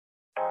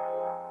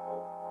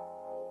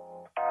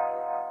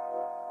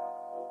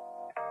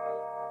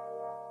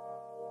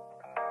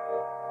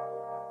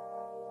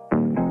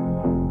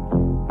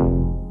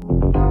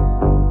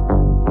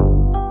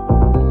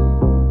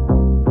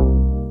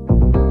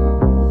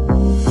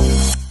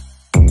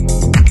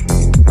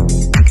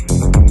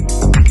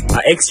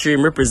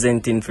Extreme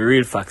representing for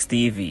Real Facts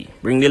TV.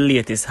 Bring the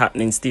latest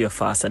happenings to you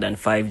faster than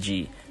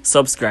 5G.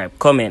 Subscribe,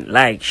 comment,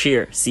 like,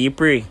 share. See you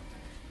pray.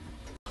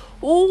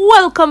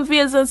 Welcome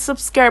viewers and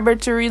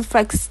subscribers to Real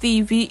Facts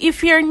TV.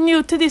 If you're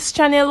new to this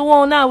channel,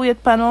 won't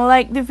wait panel,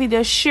 like the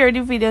video, share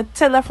the video,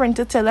 tell a friend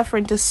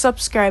to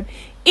subscribe,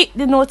 hit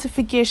the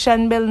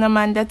notification bell na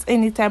man, that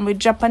anytime we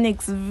drop a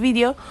next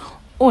video,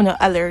 you're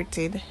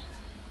alerted.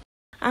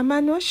 A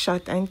man was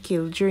shot and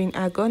killed during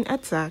a gun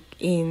attack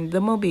in the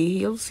Mobile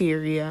Hills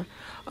area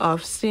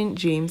of St.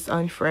 James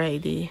on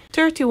Friday.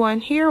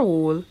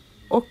 31-year-old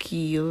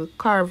Okil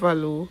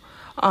Carvalho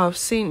of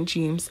St.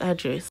 James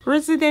address.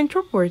 Residents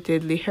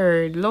reportedly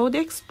heard loud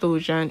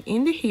explosion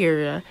in the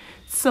area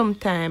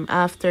sometime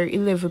after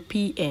 11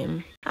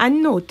 p.m.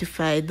 and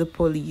notified the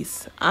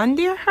police. On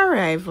their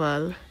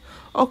arrival,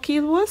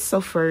 Okil was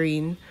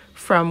suffering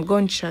from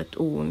gunshot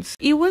wounds.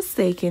 He was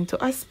taken to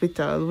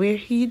hospital where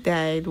he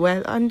died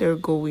while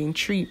undergoing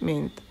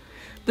treatment.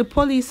 The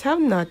police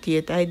have not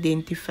yet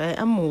identified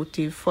a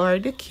motive for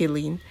the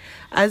killing,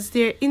 as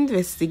their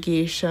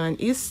investigation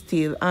is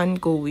still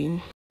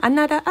ongoing.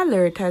 Another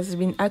alert has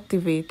been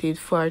activated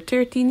for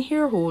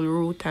 13-year-old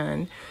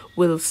Rutan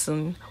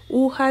Wilson,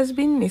 who has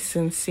been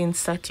missing since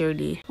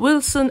Saturday.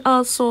 Wilson,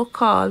 also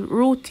called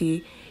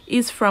Ruthie,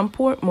 is from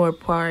Portmore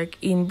Park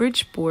in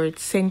Bridgeport,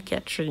 St.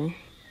 Catherine.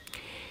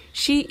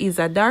 She is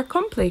a dark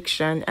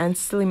complexion and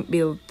slim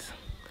built.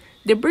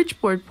 The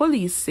Bridgeport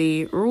police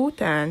say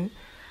Rutan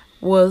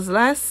was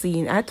last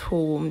seen at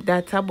home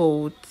at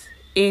about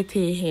 8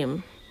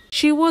 a.m.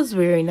 She was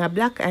wearing a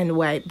black and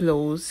white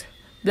blouse,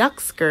 black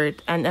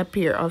skirt, and a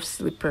pair of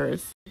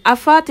slippers. A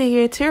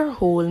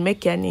 48-year-old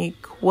mechanic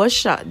was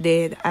shot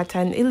dead at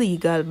an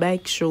illegal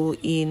bike show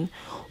in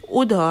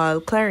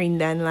Woodhall,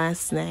 Clarendon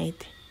last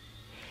night.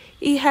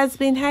 He has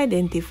been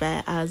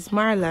identified as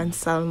Marlon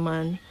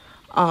Salman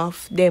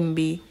of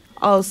Denby,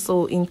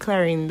 also in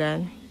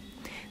Clarendon.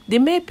 The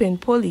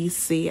Mapen police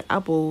say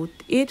about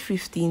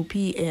 8:15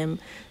 p.m.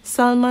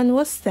 Salman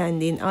was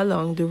standing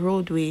along the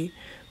roadway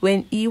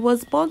when he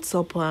was bounced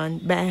upon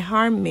by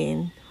armed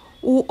men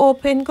who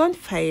opened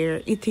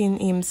gunfire, hitting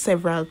him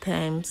several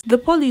times. The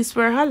police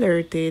were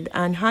alerted,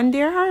 and on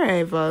their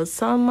arrival,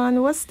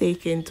 Salman was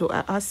taken to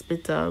a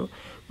hospital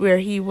where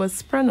he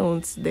was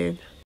pronounced dead.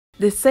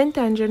 The St.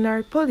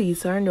 Andrew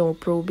police are now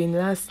probing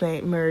last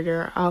night's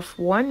murder of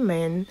one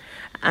man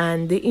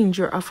and the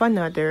injury of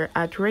another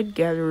at Red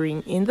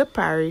Gathering in the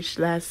parish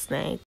last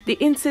night. The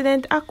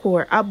incident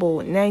occurred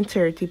about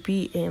 9:30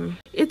 p.m.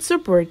 It's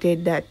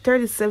reported that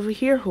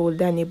 37-year-old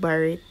Danny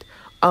Barrett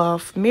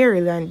of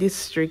Maryland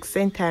District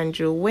St.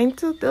 Andrew went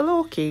to the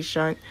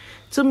location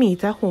to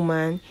meet a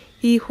woman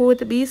he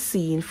would be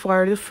seen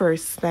for the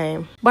first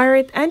time.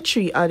 Barrett and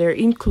 3 others,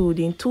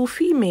 including 2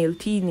 female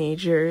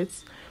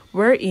teenagers,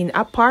 were in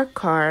a parked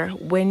car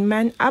when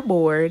men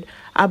aboard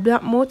a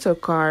black motor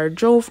car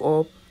drove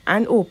up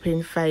and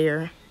opened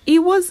fire. He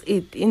was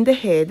hit in the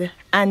head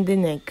and the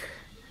neck.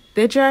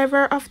 The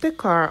driver of the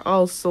car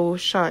also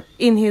shot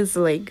in his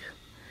leg.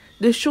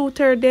 The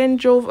shooter then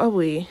drove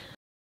away.